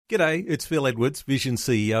G'day, it's Phil Edwards, Vision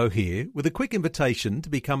CEO here, with a quick invitation to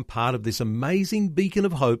become part of this amazing beacon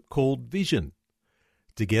of hope called Vision.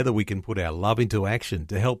 Together we can put our love into action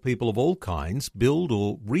to help people of all kinds build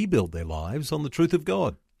or rebuild their lives on the truth of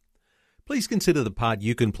God. Please consider the part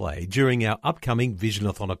you can play during our upcoming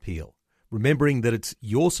Visionathon appeal, remembering that it's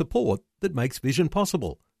your support that makes Vision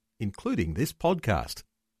possible, including this podcast.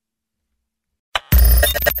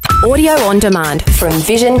 Audio on demand from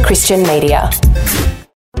Vision Christian Media.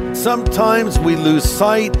 Sometimes we lose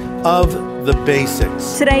sight of the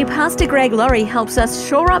basics. Today, Pastor Greg Laurie helps us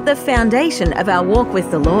shore up the foundation of our walk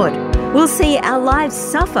with the Lord. We'll see our lives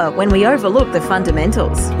suffer when we overlook the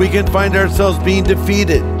fundamentals. We can find ourselves being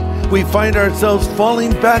defeated. We find ourselves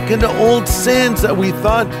falling back into old sins that we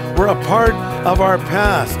thought were a part of our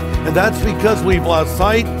past. And that's because we've lost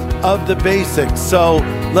sight of the basics. So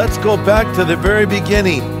let's go back to the very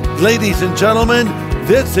beginning. Ladies and gentlemen,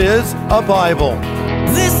 this is a Bible.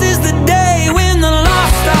 This is the day when the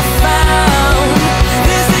lost are found.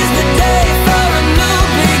 This is the day for a new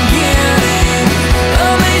beginning.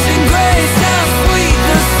 Amazing grace, how sweet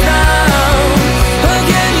the sound.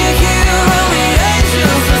 Again you hear all the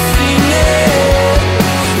angels are singing.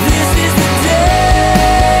 This is the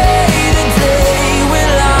day when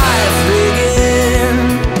life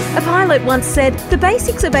begins. A pilot once said, "The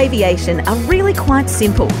basics of aviation are really quite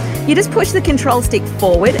simple. You just push the control stick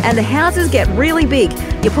forward and the houses get really big.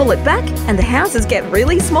 You pull it back and the houses get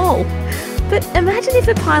really small." But imagine if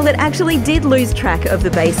a pilot actually did lose track of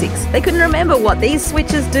the basics. They couldn't remember what these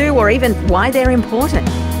switches do or even why they're important.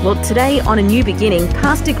 Well, today on A New Beginning,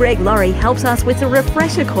 Pastor Greg Laurie helps us with a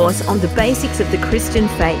refresher course on the basics of the Christian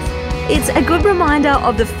faith. It's a good reminder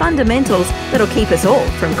of the fundamentals that'll keep us all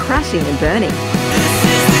from crashing and burning. This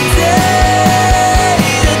is the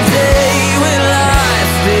day when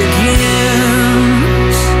life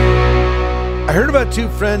begins. I heard about two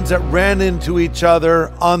friends that ran into each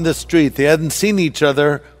other on the street. They hadn't seen each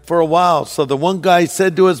other for a while. So the one guy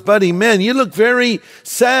said to his buddy, "Man, you look very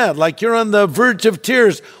sad, like you're on the verge of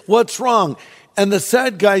tears. What's wrong?" And the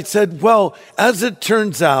sad guy said, "Well, as it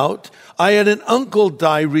turns out, I had an uncle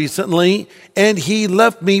die recently, and he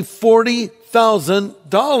left me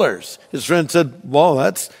 $40,000. His friend said, "Well,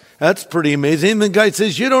 that's pretty amazing." The guy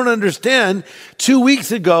says, "You don't understand. 2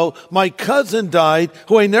 weeks ago, my cousin died,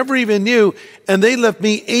 who I never even knew, and they left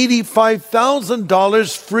me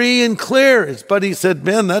 $85,000 free and clear." His buddy said,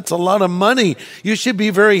 "Man, that's a lot of money. You should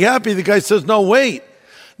be very happy." The guy says, "No, wait.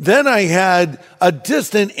 Then I had a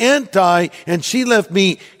distant aunt die, and she left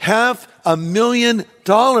me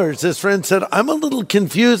 $500,000. His friend said, "I'm a little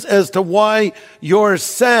confused as to why you're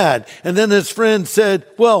sad." And then his friend said,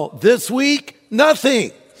 "Well, this week,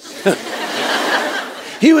 nothing."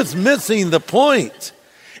 He was missing the point.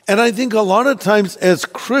 And I think a lot of times as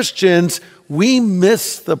Christians, we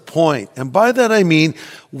miss the point. And by that I mean,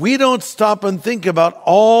 we don't stop and think about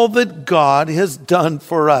all that God has done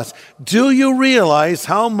for us. Do you realize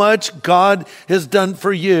how much God has done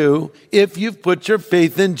for you if you've put your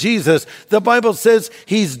faith in Jesus? The Bible says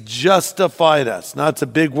He's justified us. Now, it's a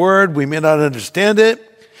big word. We may not understand it.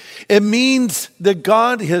 It means that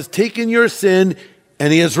God has taken your sin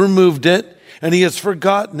and He has removed it, and He has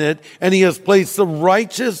forgotten it, and He has placed the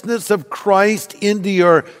righteousness of Christ into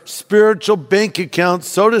your spiritual bank account,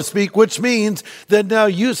 so to speak, which means that now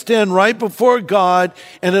you stand right before God,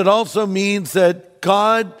 and it also means that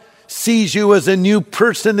God sees you as a new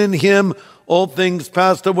person in Him. Old things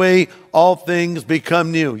passed away, all things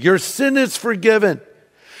become new. Your sin is forgiven.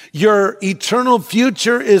 Your eternal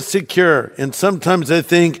future is secure. And sometimes I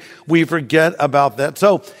think we forget about that.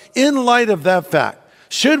 So in light of that fact,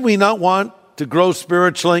 should we not want to grow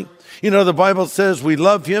spiritually? You know, the Bible says we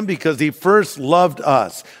love Him because He first loved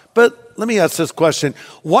us. But let me ask this question.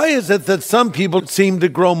 Why is it that some people seem to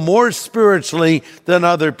grow more spiritually than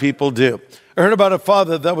other people do? I heard about a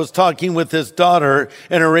father that was talking with his daughter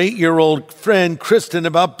and her 8-year-old friend, Kristen,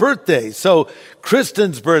 about birthdays. So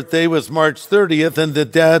Kristen's birthday was March 30th and the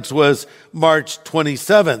dad's was March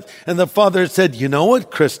 27th. And the father said, "You know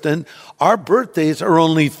what, Kristen? Our birthdays are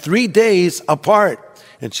only 3 days apart."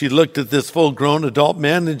 And she looked at this full-grown adult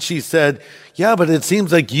man and she said, "Yeah, but it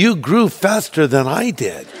seems like you grew faster than I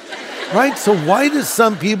did." Right? So why do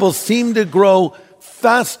some people seem to grow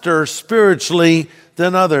faster spiritually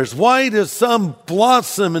than others? Why do some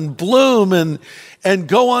blossom and bloom and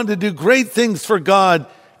go on to do great things for God,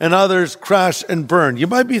 and others crash and burn. You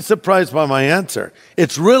might be surprised by my answer.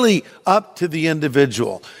 It's really up to the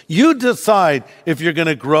individual. You decide if you're going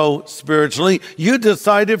to grow spiritually. You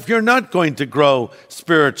decide if you're not going to grow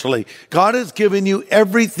spiritually. God has given you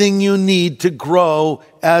everything you need to grow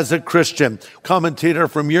as a Christian. Commentator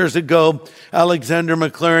from years ago, Alexander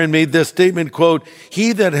McLaren, made this statement, quote,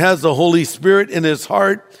 "He that has the Holy Spirit in his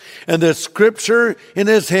heart and the Scripture in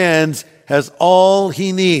his hands has all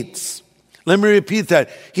he needs." Let me repeat that.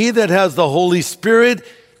 He that has the Holy Spirit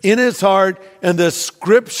in his heart and the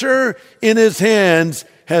Scripture in his hands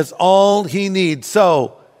has all he needs.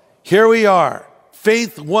 So here we are,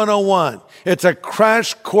 Faith 101. It's a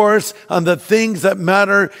crash course on the things that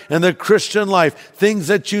matter in the Christian life, things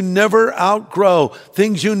that you never outgrow,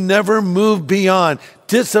 things you never move beyond,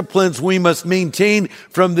 disciplines we must maintain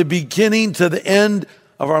from the beginning to the end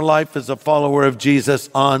of our life as a follower of Jesus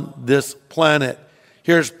on this planet.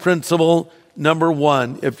 Here's principle number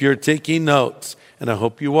 1, if you're taking notes, and I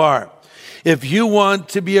hope you are. If you want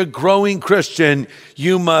to be a growing Christian,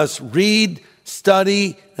 you must read,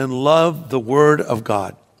 study, and love the Word of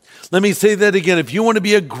God. Let me say that again. If you want to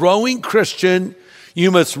be a growing Christian, you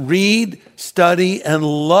must read, study, and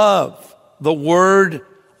love the Word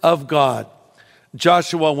of God.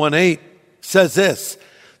 Joshua 1:8 says this,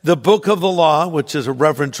 "The book of the law," which is a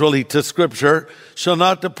reference really to Scripture, "shall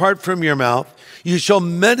not depart from your mouth. You shall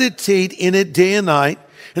meditate in it day and night,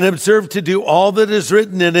 and observe to do all that is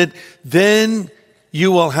written in it. Then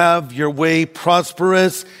you will have your way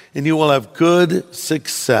prosperous, and you will have good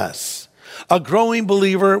success." A growing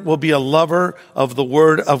believer will be a lover of the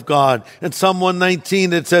Word of God. In Psalm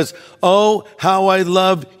 119, it says, "Oh, how I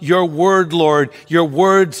love your word, Lord. Your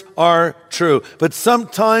words are true." But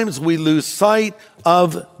sometimes we lose sight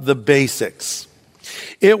of the basics.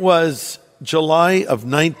 It was July of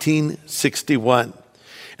 1961,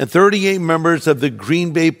 and 38 members of the Green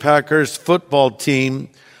Bay Packers football team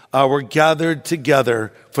were gathered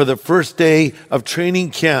together for the first day of training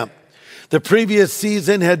camp. The previous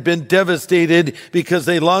season had been devastated because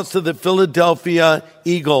they lost to the Philadelphia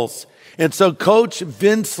Eagles. And so Coach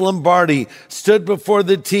Vince Lombardi stood before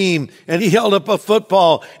the team and he held up a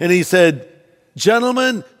football and he said,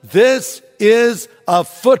 "Gentlemen, this is a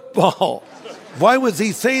football." Why was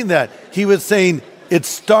he saying that? He was saying, it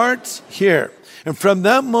starts here. And from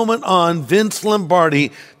that moment on, Vince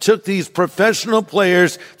Lombardi took these professional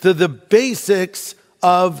players to the basics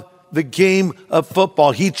of the game of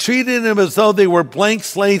football. He treated them as though they were blank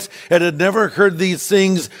slates and had never heard these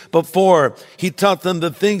things before. He taught them the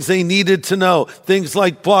things they needed to know, things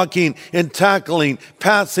like blocking and tackling,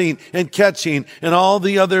 passing and catching, and all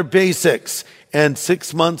the other basics. And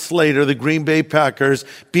 6 months later, the Green Bay Packers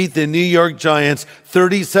beat the New York Giants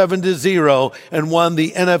 37-0 and won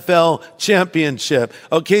the NFL championship.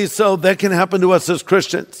 Okay, so that can happen to us as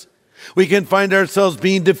Christians. We can find ourselves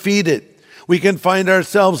being defeated. We can find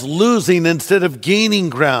ourselves losing instead of gaining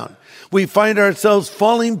ground. We find ourselves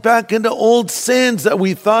falling back into old sins that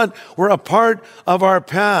we thought were a part of our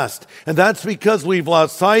past. And that's because we've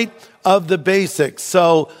lost sight of the basics.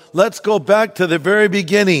 So let's go back to the very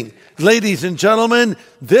beginning. Ladies and gentlemen,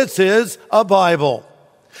 this is a Bible.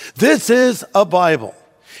 This is a Bible.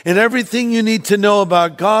 And everything you need to know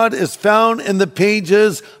about God is found in the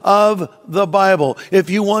pages of the Bible. If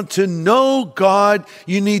you want to know God,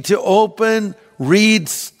 you need to open, read,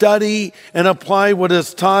 study, and apply what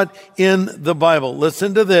is taught in the Bible.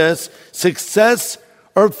 Listen to this. Success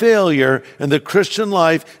or failure in the Christian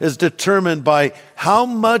life is determined by how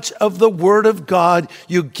much of the Word of God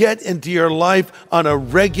you get into your life on a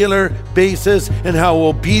regular basis and how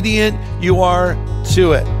obedient you are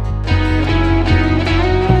to it.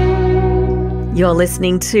 You're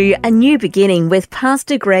listening to A New Beginning with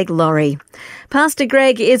Pastor Greg Laurie. Pastor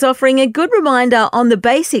Greg is offering a good reminder on the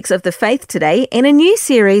basics of the faith today in a new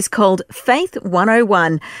series called Faith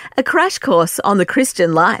 101, a crash course on the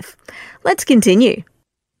Christian life. Let's continue.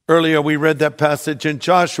 Earlier, we read that passage in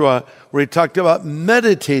Joshua where he talked about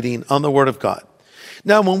meditating on the Word of God.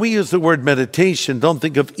 Now, when we use the word meditation, don't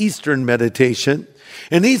think of Eastern meditation.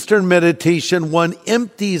 In Eastern meditation, one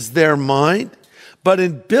empties their mind, but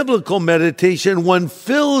in biblical meditation, one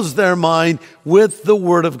fills their mind with the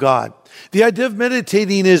Word of God. The idea of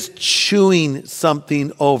meditating is chewing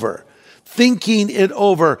something over, thinking it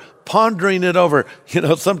over, pondering it over. You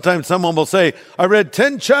know, sometimes someone will say, I read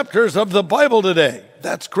 10 chapters of the Bible today.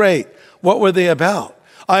 That's great. What were they about?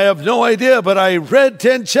 I have no idea, but I read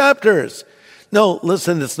 10 chapters. No,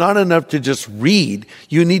 listen, it's not enough to just read.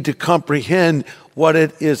 You need to comprehend what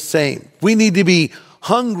it is saying. We need to be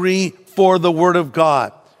hungry for the Word of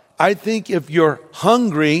God. I think if you're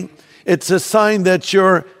hungry, it's a sign that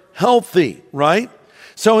you're healthy, right?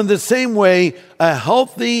 So in the same way, a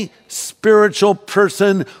healthy spiritual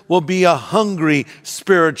person will be a hungry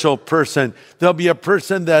spiritual person. They'll be a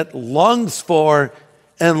person that longs for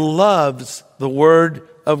and loves the Word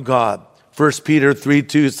of God. 1 Peter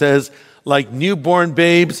 3:2 says, like newborn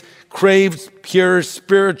babes, crave pure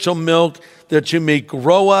spiritual milk that you may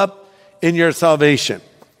grow up in your salvation.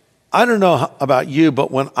 I don't know about you,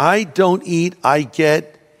 but when I don't eat, I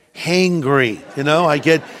get hangry. I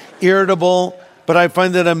get irritable. But I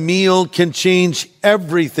find that a meal can change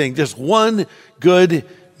everything. Just one good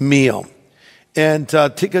meal. And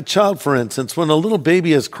take a child, for instance. When a little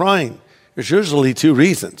baby is crying, there's usually two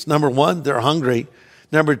reasons. Number one, they're hungry.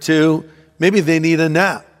 Number two, maybe they need a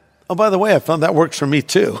nap. Oh, by the way, I found that works for me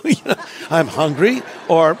too. I'm hungry,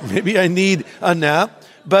 or maybe I need a nap.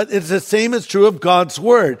 But it's the same is true of God's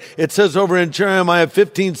word. It says over in Jeremiah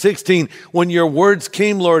 15:16, when your words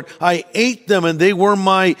came, Lord, I ate them and they were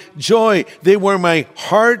my joy. They were my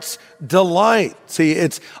heart's delight. See,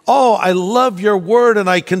 I love your word and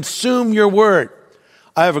I consume your word.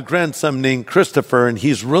 I have a grandson named Christopher and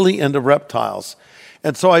he's really into reptiles.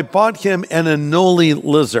 And so I bought him an anole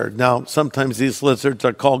lizard. Now, sometimes these lizards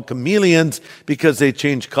are called chameleons because they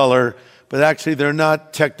change color. But actually, they're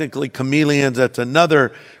not technically chameleons. That's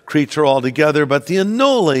another creature altogether. But the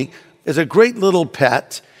anole is a great little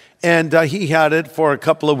pet, and he had it for a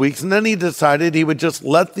couple of weeks, and then he decided he would just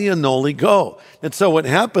let the anole go. And so what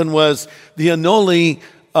happened was the anole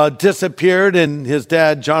disappeared, and his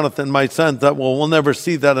dad, Jonathan, my son, thought, well, we'll never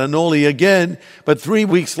see that anole again. But 3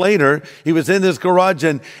 weeks later, he was in his garage,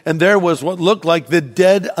 and there was what looked like the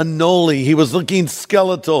dead anole. He was looking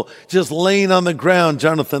skeletal, just laying on the ground.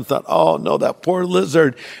 Jonathan thought, oh, no, that poor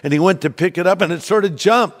lizard. And he went to pick it up, and it sort of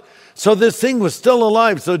jumped. So this thing was still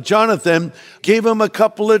alive. So Jonathan gave him a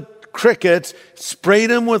couple of crickets, sprayed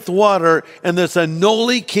him with water, and this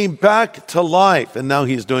anole came back to life. And now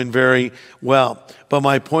he's doing very well. But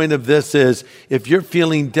my point of this is, if you're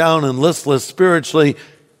feeling down and listless spiritually,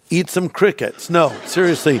 eat some crickets. No,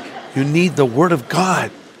 seriously, you need the Word of God.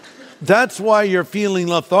 That's why you're feeling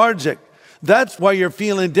lethargic. That's why you're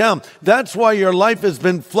feeling down. That's why your life has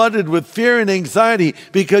been flooded with fear and anxiety,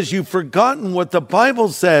 because you've forgotten what the Bible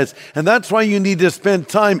says. And that's why you need to spend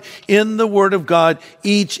time in the Word of God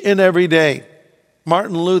each and every day.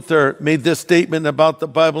 Martin Luther made this statement about the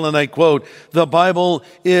Bible, and I quote, the Bible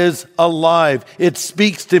is alive. It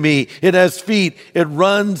speaks to me. It has feet. It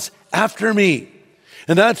runs after me.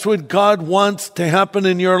 And that's what God wants to happen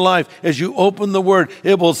in your life. As you open the Word,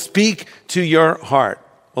 it will speak to your heart.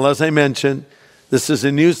 Well, as I mentioned, this is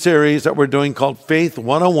a new series that we're doing called Faith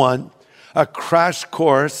 101, a crash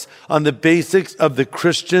course on the basics of the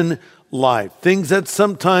Christian life, things that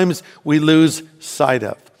sometimes we lose sight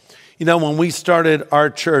of. When we started our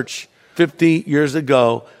church 50 years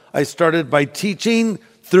ago, I started by teaching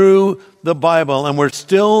through the Bible, and we're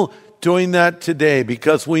still doing that today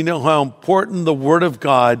because we know how important the Word of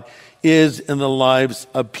God is in the lives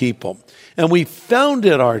of people. And we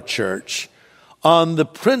founded our church on the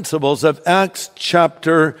principles of Acts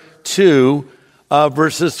chapter 2,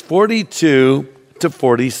 verses 42 to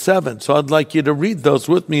 47. So I'd like you to read those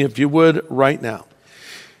with me if you would right now.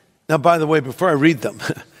 Now, by the way, before I read them,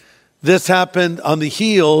 this happened on the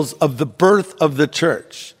heels of the birth of the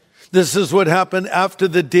church. This is what happened after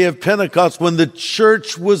the day of Pentecost when the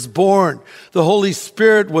church was born. The Holy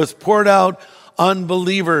Spirit was poured out on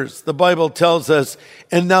believers, the Bible tells us.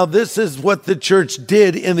 And now this is what the church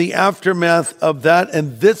did in the aftermath of that.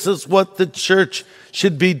 And this is what the church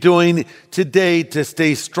should be doing today to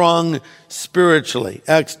stay strong spiritually.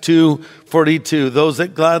 Acts 2:42. Those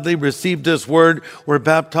that gladly received His word were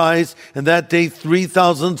baptized, and that day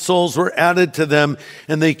 3,000 souls were added to them,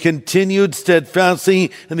 and they continued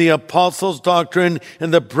steadfastly in the apostles' doctrine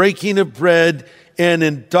and the breaking of bread, and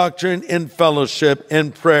in doctrine and fellowship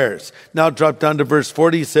and prayers. Now drop down to verse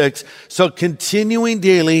 46. So continuing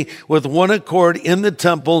daily with one accord in the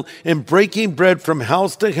temple and breaking bread from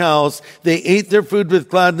house to house, they ate their food with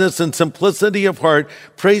gladness and simplicity of heart,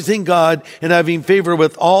 praising God and having favor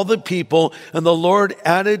with all the people. And the Lord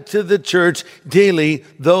added to the church daily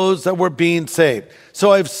those that were being saved.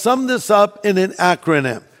 So I've summed this up in an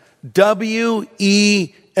acronym. WELL.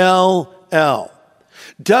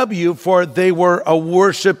 W, for they were a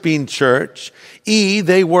worshiping church. E,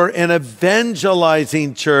 they were an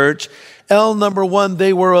evangelizing church. L, number 1,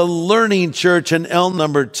 they were a learning church. And L,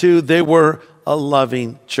 number 2, they were a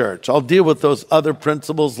loving church. I'll deal with those other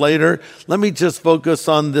principles later. Let me just focus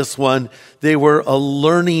on this one. They were a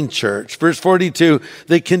learning church. Verse 42,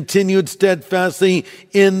 they continued steadfastly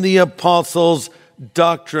in the apostles'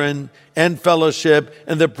 doctrine and fellowship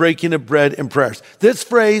and the breaking of bread and prayers. This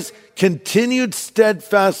phrase, continued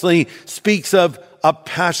steadfastly, speaks of a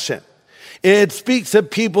passion. It speaks of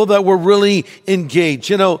people that were really engaged.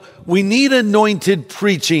 You know, we need anointed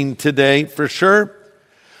preaching today for sure,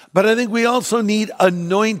 but I think we also need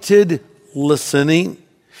anointed listening,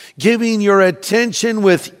 giving your attention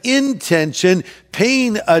with intention,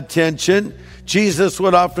 paying attention. Jesus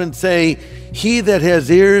would often say, he that has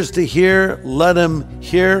ears to hear, let him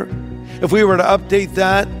hear. If we were to update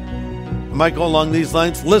that, it might go along these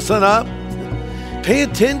lines. Listen up. Pay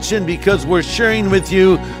attention because we're sharing with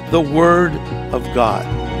you the Word of God.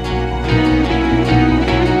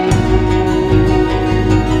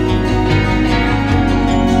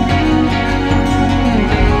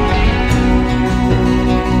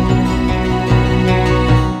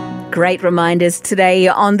 Great reminders today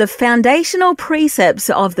on the foundational precepts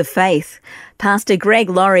of the faith. Pastor Greg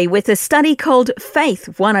Laurie with a study called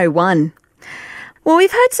Faith 101. Well,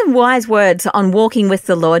 we've heard some wise words on walking with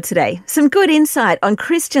the Lord today, some good insight on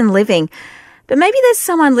Christian living, but maybe there's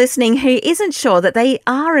someone listening who isn't sure that they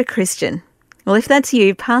are a Christian. Well, if that's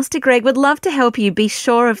you, Pastor Greg would love to help you be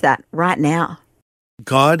sure of that right now.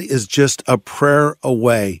 God is just a prayer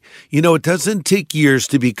away. You know, it doesn't take years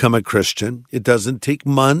to become a Christian. It doesn't take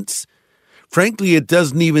months. Frankly, it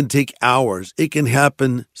doesn't even take hours. It can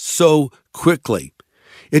happen so quickly.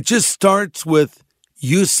 It just starts with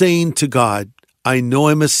you saying to God, I know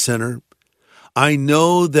I'm a sinner. I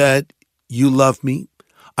know that you love me.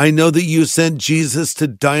 I know that you sent Jesus to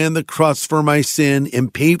die on the cross for my sin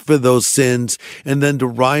and pay for those sins and then to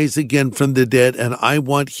rise again from the dead. And I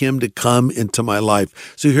want him to come into my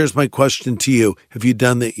life. So here's my question to you. Have you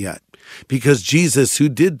done that yet? Because Jesus, who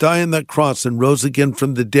did die on that cross and rose again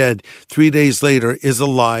from the dead 3 days later, is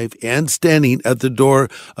alive and standing at the door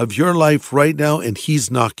of your life right now. And he's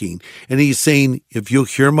knocking and he's saying, if you'll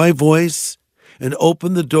hear my voice and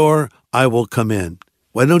open the door, I will come in.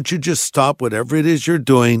 Why don't you just stop whatever it is you're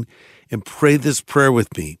doing and pray this prayer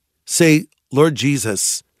with me? Say, Lord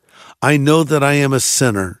Jesus, I know that I am a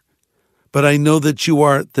sinner, but I know that you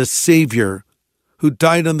are the Savior who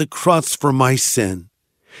died on the cross for my sin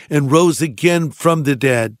and rose again from the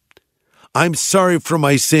dead. I'm sorry for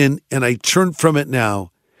my sin and I turn from it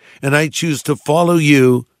now, and I choose to follow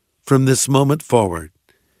you from this moment forward.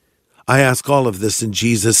 I ask all of this in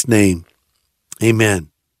Jesus' name. Amen.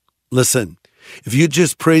 Listen, if you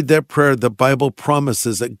just prayed that prayer, the Bible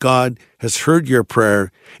promises that God has heard your prayer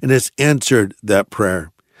and has answered that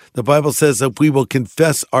prayer. The Bible says that we will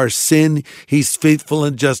confess our sin. He's faithful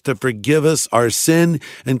and just to forgive us our sin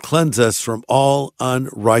and cleanse us from all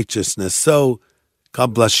unrighteousness. So,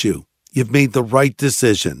 God bless you. You've made the right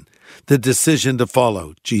decision, the decision to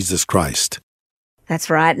follow Jesus Christ. That's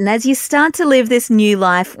right. And as you start to live this new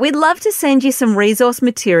life, we'd love to send you some resource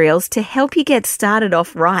materials to help you get started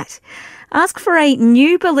off right. Ask for a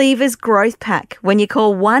New Believers Growth Pack when you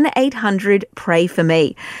call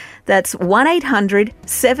 1-800-PRAY-FOR-ME. That's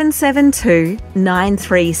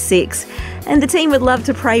 1-800-772-936. And the team would love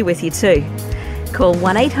to pray with you too. Call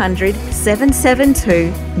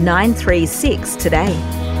 1-800-772-936 today.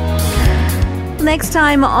 Next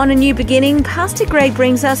time on A New Beginning, Pastor Greg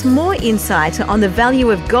brings us more insight on the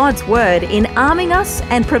value of God's Word in arming us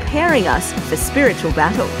and preparing us for spiritual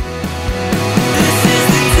battle. This is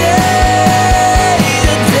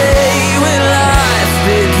the day when life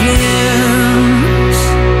begins.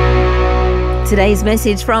 Today's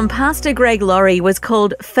message from Pastor Greg Laurie was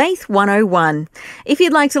called Faith 101. If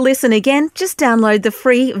you'd like to listen again, just download the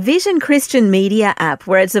free Vision Christian Media app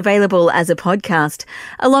where it's available as a podcast,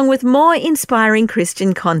 along with more inspiring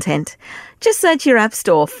Christian content. Just search your app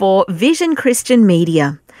store for Vision Christian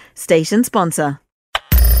Media. Station sponsor.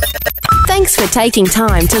 Thanks for taking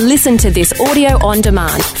time to listen to this audio on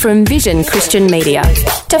demand from Vision Christian Media.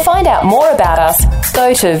 To find out more about us,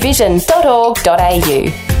 go to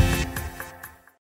vision.org.au.